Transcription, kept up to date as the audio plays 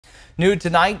New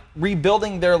tonight,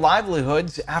 rebuilding their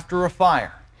livelihoods after a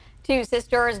fire. Two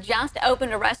sisters just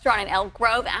opened a restaurant in Elk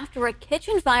Grove after a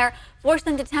kitchen fire forced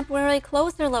them to temporarily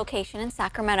close their location in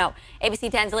Sacramento. ABC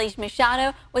 10's Alicia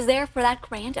Machado was there for that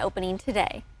grand opening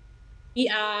today. We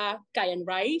are Gai N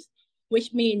Rice,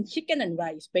 which means chicken and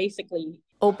rice, basically.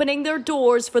 Opening their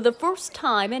doors for the first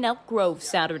time in Elk Grove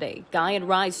Saturday. Gai N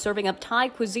Rice serving up Thai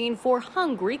cuisine for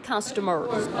hungry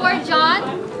customers. For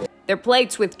John. Their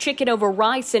plates with chicken over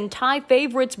rice and Thai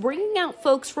favorites bringing out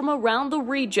folks from around the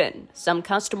region. Some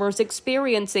customers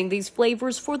experiencing these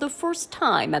flavors for the first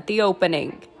time at the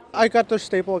opening. I got their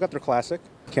staple, I got their classic.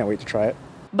 Can't wait to try it.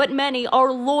 But many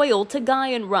are loyal to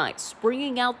Gai N Rice,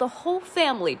 bringing out the whole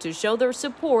family to show their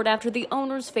support after the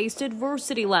owners faced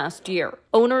adversity last year.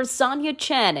 Owners Sonia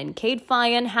Chen and Kate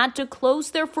Fayan had to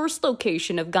close their first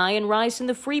location of Gai N Rice in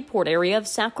the Freeport area of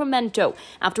Sacramento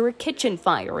after a kitchen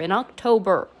fire in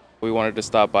October. We wanted to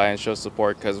stop by and show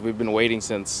support because we've been waiting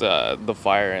since the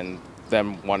fire and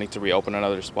them wanting to reopen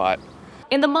another spot.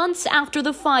 In the months after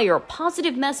the fire,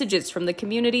 positive messages from the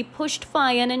community pushed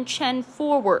Fayan and Chen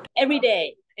forward. Every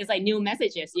day, it's like new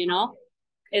messages, you know?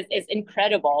 It's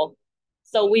incredible.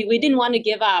 So we didn't want to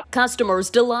give up. Customers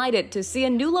delighted to see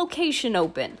a new location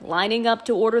open, lining up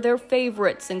to order their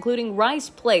favorites, including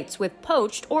rice plates with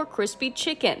poached or crispy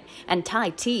chicken and Thai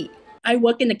tea. I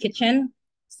work in the kitchen,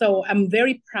 so I'm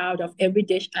very proud of every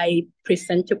dish I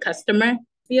present to customer. I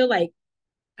feel like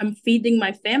I'm feeding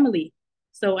my family.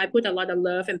 So I put a lot of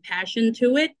love and passion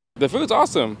to it. The food's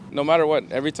awesome. No matter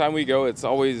what, every time we go, it's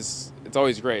always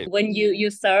great. When you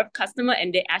serve customer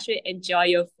and they actually enjoy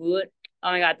your food,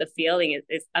 oh my God, the feeling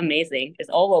is amazing.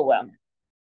 It's overwhelming.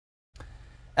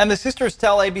 And the sisters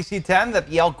tell ABC 10 that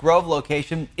the Elk Grove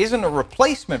location isn't a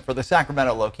replacement for the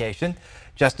Sacramento location,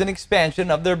 just an expansion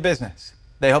of their business.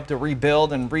 They hope to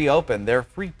rebuild and reopen their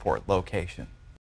Freeport location.